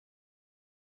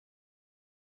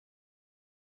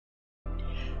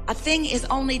A thing is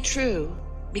only true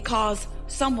because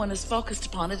someone has focused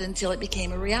upon it until it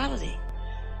became a reality.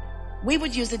 We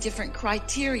would use a different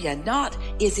criteria, not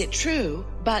is it true,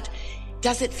 but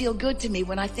does it feel good to me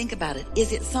when I think about it?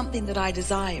 Is it something that I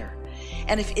desire?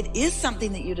 And if it is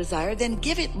something that you desire, then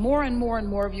give it more and more and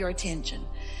more of your attention.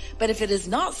 But if it is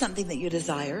not something that you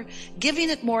desire, giving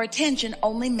it more attention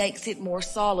only makes it more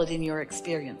solid in your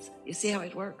experience. You see how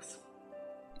it works?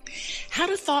 How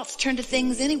do thoughts turn to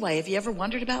things anyway? Have you ever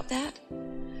wondered about that?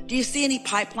 Do you see any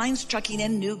pipelines trucking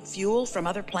in new fuel from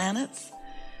other planets?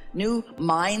 New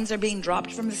mines are being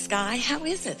dropped from the sky? How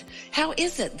is it? How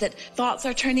is it that thoughts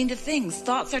are turning to things?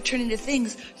 Thoughts are turning to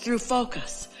things through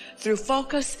focus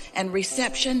and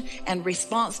reception and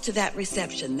response to that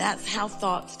reception. That's how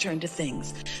thoughts turn to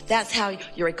things. That's how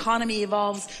your economy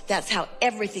evolves. That's how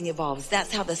everything evolves.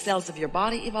 That's how the cells of your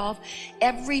body evolve.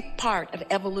 Every part of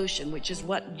evolution, which is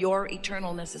what your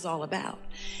eternalness is all about,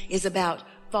 is about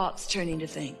thoughts turning to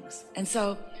things. And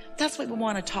so that's what we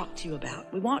want to talk to you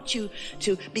about. We want you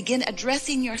to begin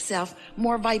addressing yourself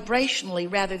more vibrationally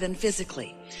rather than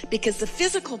physically, because the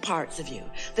physical parts of you,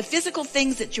 the physical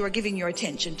things that you are giving your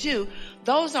attention to,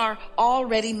 those are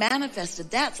already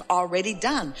manifested. That's already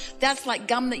done. That's like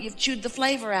gum that you've chewed the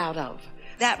flavor out of.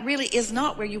 That really is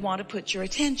not where you want to put your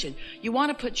attention. You want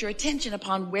to put your attention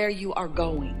upon where you are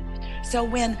going. So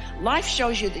when life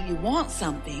shows you that you want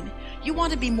something, you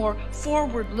want to be more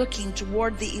forward looking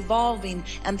toward the evolving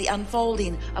and the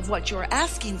unfolding of what you're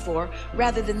asking for,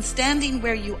 rather than standing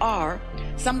where you are,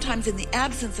 sometimes in the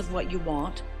absence of what you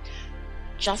want,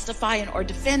 justifying or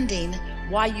defending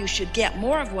why you should get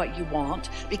more of what you want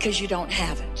because you don't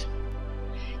have it.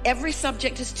 Every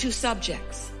subject is two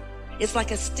subjects. It's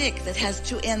like a stick that has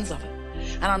two ends of it.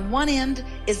 And on one end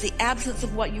is the absence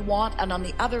of what you want, and on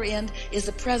the other end is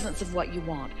the presence of what you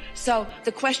want. So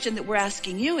the question that we're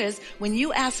asking you is, when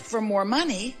you ask for more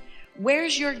money,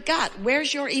 where's your gut?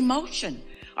 Where's your emotion?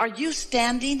 Are you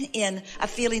standing in a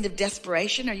feeling of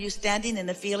desperation? Are you standing in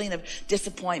a feeling of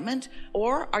disappointment?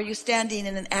 Or are you standing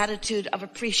in an attitude of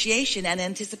appreciation and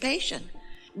anticipation?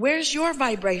 Where's your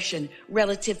vibration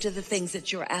relative to the things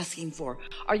that you're asking for?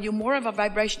 Are you more of a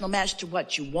vibrational match to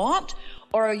what you want,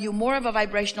 or are you more of a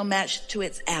vibrational match to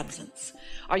its absence?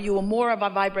 Are you more of a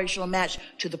vibrational match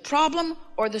to the problem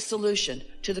or the solution,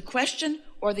 to the question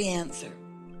or the answer?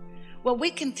 Well,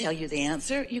 we can tell you the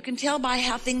answer. You can tell by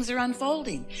how things are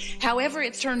unfolding. However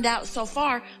it's turned out so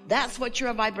far, that's what you're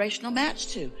a vibrational match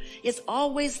to. It's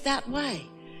always that way.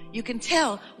 You can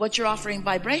tell what you're offering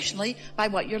vibrationally by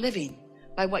what you're living,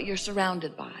 by what you're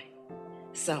surrounded by.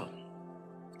 So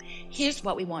here's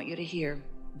what we want you to hear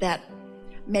that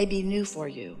may be new for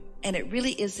you, and it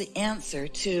really is the answer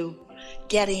to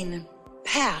getting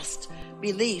past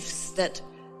beliefs that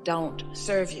don't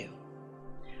serve you.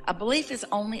 A belief is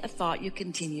only a thought you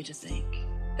continue to think.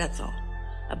 That's all.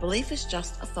 A belief is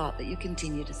just a thought that you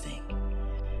continue to think.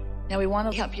 Now we want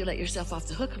to help you let yourself off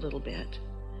the hook a little bit.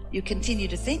 You continue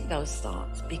to think those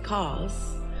thoughts because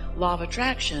law of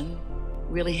attraction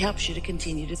really helps you to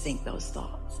continue to think those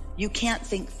thoughts. You can't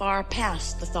think far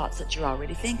past the thoughts that you're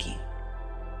already thinking.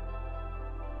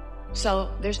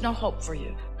 So there's no hope for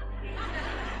you.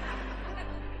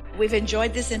 We've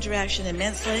enjoyed this interaction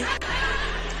immensely.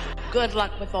 Good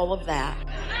luck with all of that.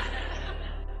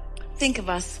 Think of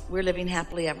us, we're living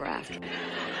happily ever after.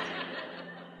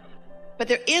 But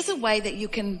there is a way that you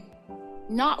can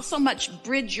not so much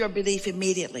bridge your belief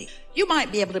immediately. You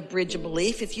might be able to bridge a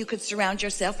belief if you could surround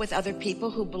yourself with other people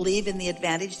who believe in the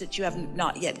advantage that you have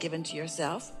not yet given to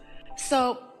yourself.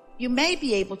 So you may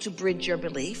be able to bridge your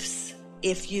beliefs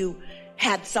if you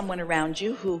had someone around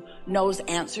you who knows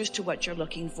answers to what you're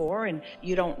looking for, and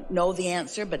you don't know the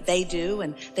answer, but they do,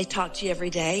 and they talk to you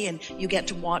every day, and you get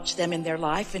to watch them in their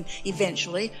life, and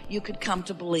eventually you could come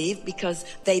to believe because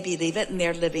they believe it and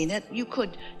they're living it. You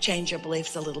could change your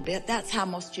beliefs a little bit. That's how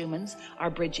most humans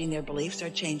are bridging their beliefs or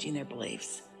changing their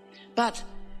beliefs. But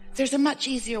there's a much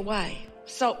easier way.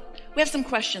 So we have some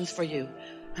questions for you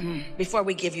before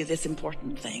we give you this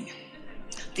important thing,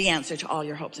 the answer to all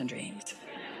your hopes and dreams.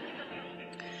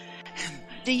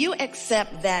 Do you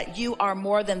accept that you are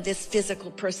more than this physical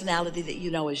personality that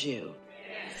you know as you?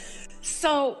 Yes.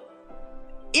 So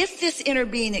if this inner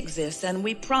being exists, and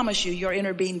we promise you your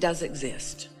inner being does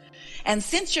exist, and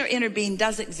since your inner being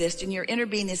does exist and your inner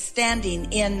being is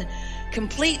standing in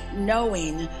complete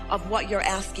knowing of what you're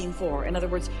asking for. In other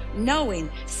words, knowing,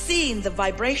 seeing the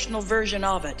vibrational version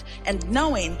of it, and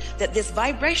knowing that this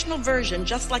vibrational version,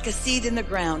 just like a seed in the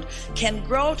ground, can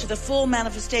grow to the full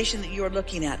manifestation that you're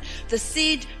looking at. The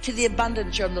seed to the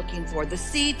abundance you're looking for, the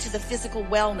seed to the physical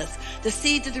wellness, the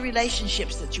seed to the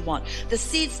relationships that you want, the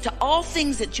seeds to all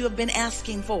things that you have been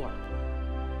asking for.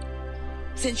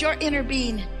 Since your inner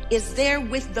being is there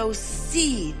with those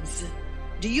seeds,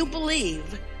 do you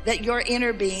believe that your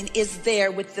inner being is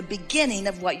there with the beginning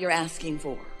of what you're asking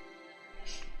for?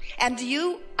 And do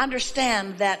you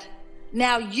understand that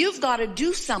now you've got to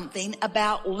do something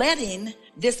about letting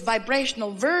this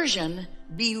vibrational version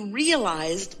be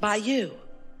realized by you?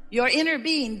 Your inner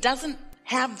being doesn't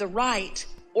have the right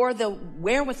or the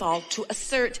wherewithal to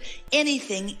assert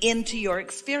anything into your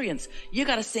experience. You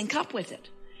got to sync up with it.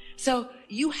 So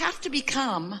you have to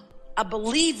become a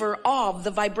believer of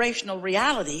the vibrational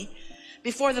reality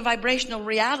before the vibrational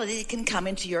reality can come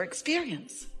into your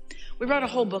experience. We wrote a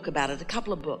whole book about it, a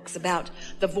couple of books about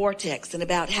the vortex and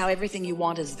about how everything you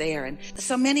want is there. And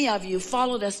so many of you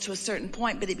followed us to a certain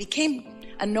point, but it became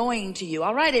annoying to you.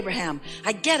 All right, Abraham,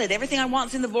 I get it. Everything I want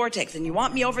is in the vortex, and you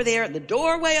want me over there at the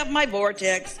doorway of my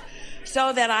vortex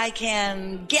so that I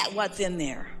can get what's in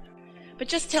there. But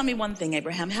just tell me one thing,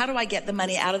 Abraham. How do I get the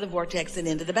money out of the vortex and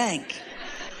into the bank?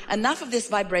 Enough of this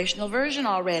vibrational version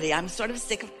already. I'm sort of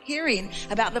sick of hearing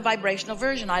about the vibrational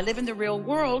version. I live in the real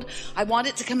world. I want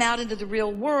it to come out into the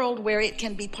real world where it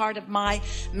can be part of my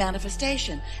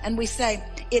manifestation. And we say,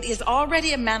 it is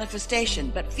already a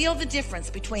manifestation, but feel the difference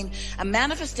between a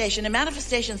manifestation. A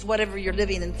manifestation is whatever you're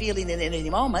living and feeling in any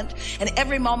moment, and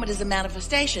every moment is a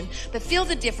manifestation. But feel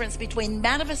the difference between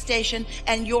manifestation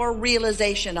and your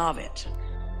realization of it.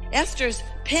 Esther's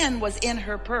pen was in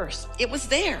her purse. It was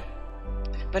there,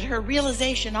 but her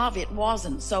realization of it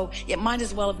wasn't. So it might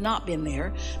as well have not been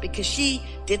there because she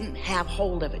didn't have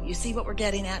hold of it. You see what we're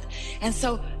getting at? And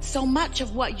so much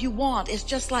of what you want is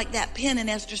just like that pen in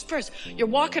Esther's purse. You're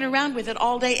walking around with it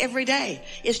all day, every day.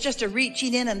 It's just a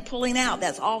reaching in and pulling out.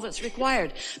 That's all that's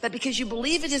required. But because you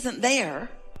believe it isn't there,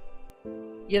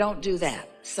 you don't do that.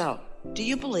 So do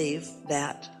you believe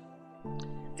that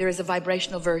there is a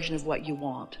vibrational version of what you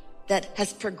want that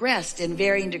has progressed in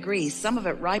varying degrees, some of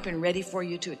it ripe and ready for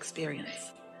you to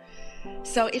experience?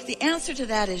 So if the answer to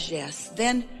that is yes,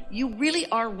 then you really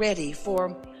are ready for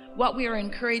what we are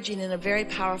encouraging in a very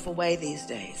powerful way these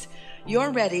days.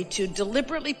 You're ready to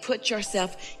deliberately put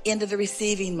yourself into the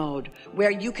receiving mode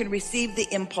where you can receive the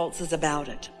impulses about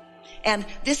it. And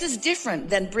this is different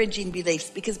than bridging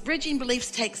beliefs, because bridging beliefs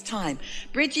takes time.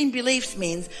 Bridging beliefs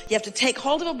means you have to take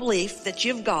hold of a belief that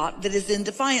you've got that is in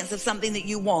defiance of something that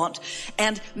you want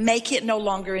and make it no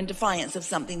longer in defiance of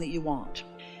something that you want.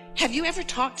 Have you ever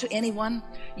talked to anyone?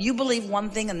 You believe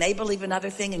one thing and they believe another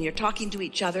thing, and you're talking to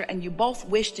each other and you both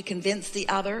wish to convince the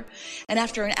other. And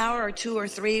after an hour or 2 or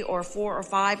 3 or 4 or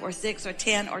 5 or 6 or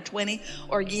 10 or 20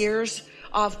 or years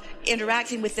of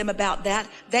interacting with them about that,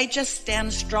 they just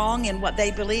stand strong in what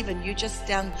they believe and you just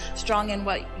stand strong in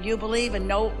what you believe, and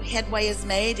no headway is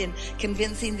made in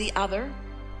convincing the other.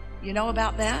 You know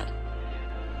about that?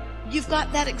 You've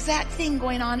got that exact thing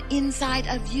going on inside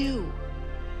of you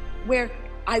where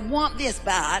I want this,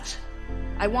 but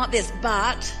I want this,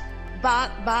 but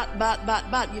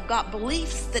you've got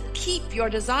beliefs that keep your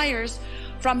desires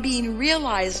from being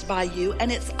realized by you,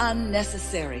 and it's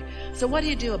unnecessary. So what do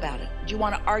you do about it? Do you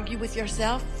want to argue with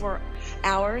yourself for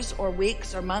hours or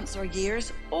weeks or months or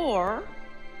years? Or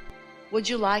would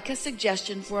you like a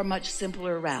suggestion for a much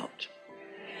simpler route?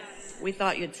 We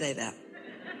thought you'd say that.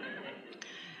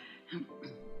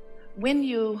 When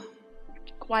you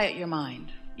quiet your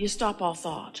mind, you stop all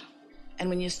thought. And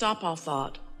when you stop all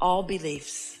thought, all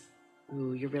beliefs,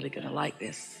 ooh, you're really going to like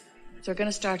this. So we're going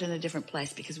to start in a different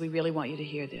place because we really want you to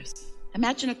hear this.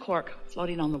 Imagine a cork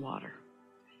floating on the water.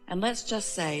 And let's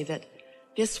just say that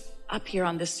this up here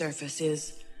on this surface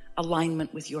is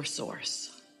alignment with your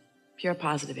source, pure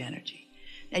positive energy.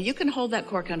 Now you can hold that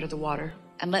cork under the water,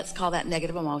 and let's call that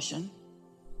negative emotion.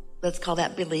 Let's call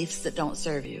that beliefs that don't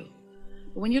serve you.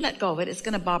 But when you let go of it, it's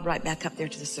going to bob right back up there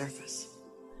to the surface.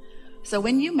 So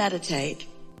when you meditate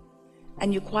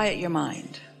and you quiet your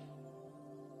mind,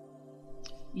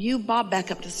 you bob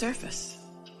back up to the surface.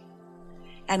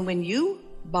 And when you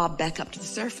bob back up to the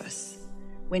surface,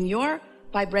 when your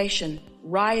vibration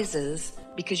rises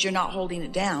because you're not holding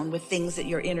it down with things that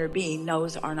your inner being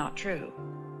knows are not true,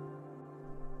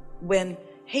 when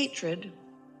hatred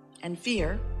and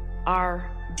fear are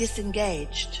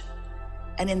disengaged,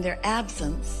 and in their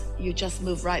absence, you just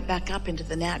move right back up into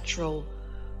the natural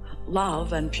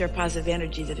love and pure positive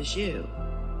energy that is you.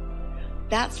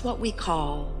 That's what we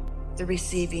call the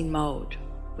receiving mode,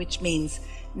 which means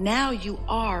now you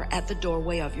are at the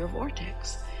doorway of your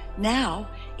vortex. Now,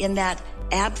 in that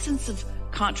absence of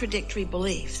contradictory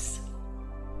beliefs,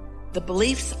 the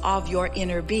beliefs of your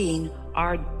inner being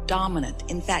are dominant.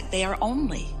 In fact, they are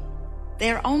only.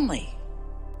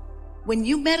 When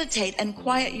you meditate and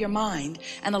quiet your mind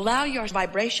and allow your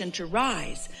vibration to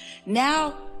rise,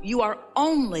 now you are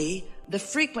only the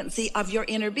frequency of your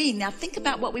inner being. Now think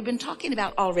about what we've been talking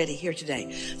about already here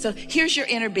today. So here's your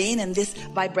inner being and this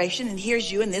vibration, and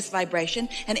here's you and this vibration,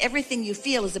 and everything you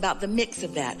feel is about the mix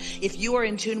of that. If you are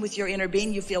in tune with your inner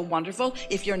being, you feel wonderful.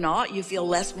 If you're not, you feel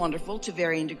less wonderful to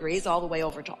varying degrees, all the way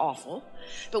over to awful.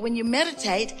 But when you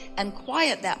meditate and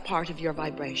quiet that part of your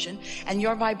vibration, and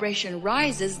your vibration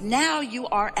rises, now you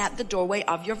are at the doorway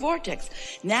of your vortex.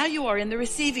 Now you are in the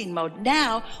receiving mode.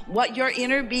 Now what your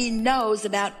inner being knows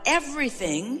about everything,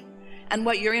 and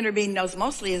what your inner being knows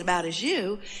mostly about is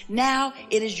you, now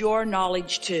it is your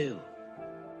knowledge too.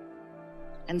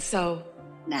 And so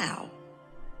now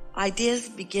ideas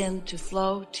begin to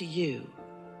flow to you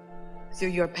through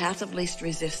your path of least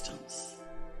resistance.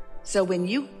 So when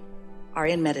you are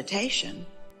in meditation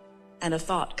and a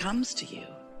thought comes to you,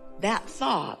 that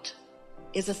thought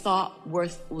is a thought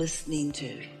worth listening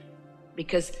to,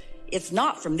 because it's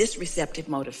not from this receptive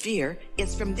mode of fear.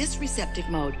 It's from this receptive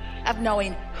mode of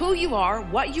knowing who you are,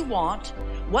 what you want,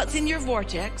 what's in your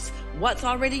vortex, what's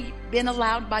already been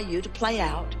allowed by you to play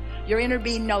out. Your inner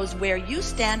being knows where you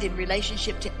stand in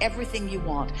relationship to everything you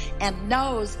want, and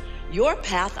knows your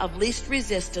path of least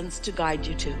resistance to guide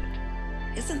you to it.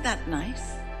 Isn't that nice?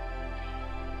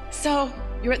 So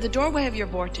you're at the doorway of your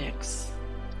vortex,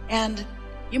 and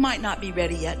you might not be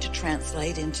ready yet to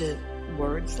translate into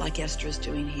words like Esther is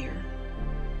doing here,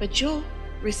 but you'll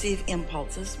receive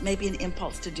impulses, maybe an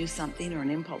impulse to do something or an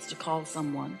impulse to call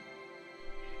someone.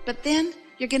 But then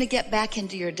you're going to get back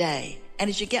into your day. And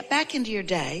as you get back into your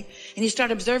day and you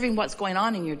start observing what's going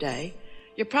on in your day,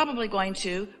 you're probably going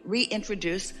to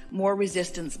reintroduce more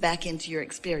resistance back into your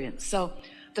experience. So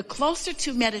the closer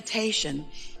to meditation,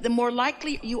 the more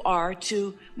likely you are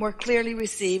to more clearly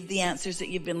receive the answers that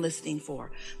you've been listening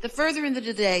for. The further into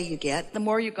the day you get, the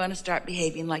more you're going to start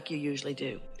behaving like you usually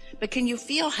do. But can you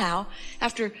feel how,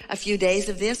 after a few days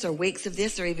of this, or weeks of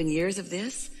this, or even years of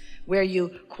this, where you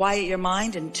quiet your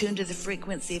mind and tune to the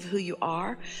frequency of who you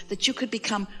are, that you could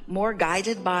become more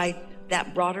guided by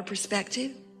that broader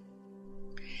perspective?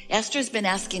 Esther's been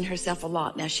asking herself a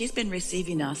lot. Now, she's been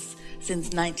receiving us since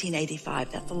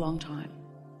 1985. That's a long time.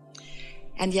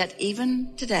 And yet,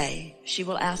 even today, she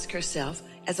will ask herself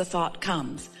as a thought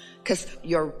comes, because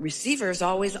your receiver is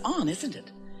always on, isn't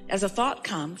it? As a thought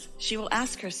comes, she will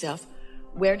ask herself,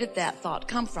 where did that thought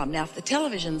come from? Now, if the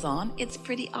television's on, it's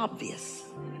pretty obvious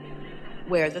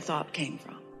where the thought came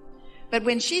from. But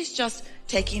when she's just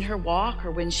taking her walk,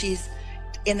 or when she's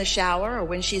in the shower, or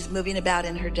when she's moving about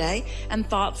in her day, and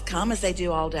thoughts come as they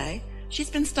do all day, she's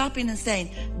been stopping and saying,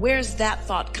 where's that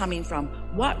thought coming from?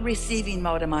 What receiving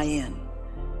mode am I in?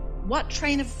 What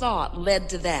train of thought led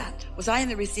to that? Was I in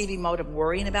the receiving mode of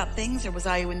worrying about things, or was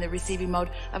I in the receiving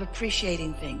mode of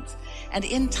appreciating things? And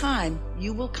in time,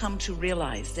 you will come to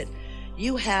realize that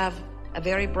you have a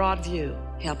very broad view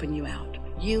helping you out.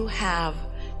 You have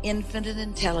infinite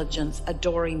intelligence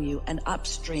adoring you and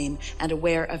upstream and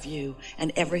aware of you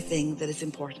and everything that is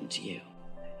important to you.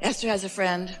 Esther has a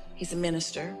friend, he's a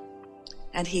minister,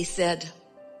 and he said,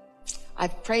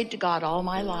 I've prayed to God all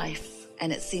my life,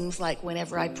 and it seems like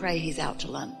whenever I pray, he's out to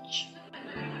lunch.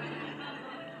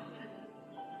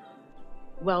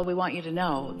 Well, we want you to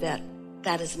know that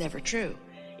that is never true.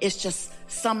 It's just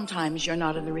sometimes you're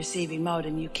not in the receiving mode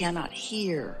and you cannot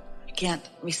hear. You can't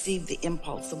receive the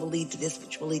impulse that will lead to this,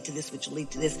 which will lead to this, which will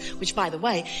lead to this, which, by the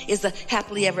way, is the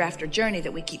happily ever after journey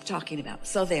that we keep talking about.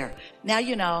 So there. Now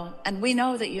you know, and we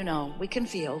know that you know, we can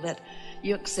feel that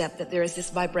you accept that there is this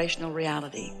vibrational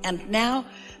reality. And now,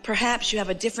 perhaps you have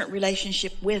a different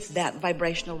relationship with that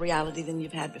vibrational reality than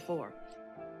you've had before.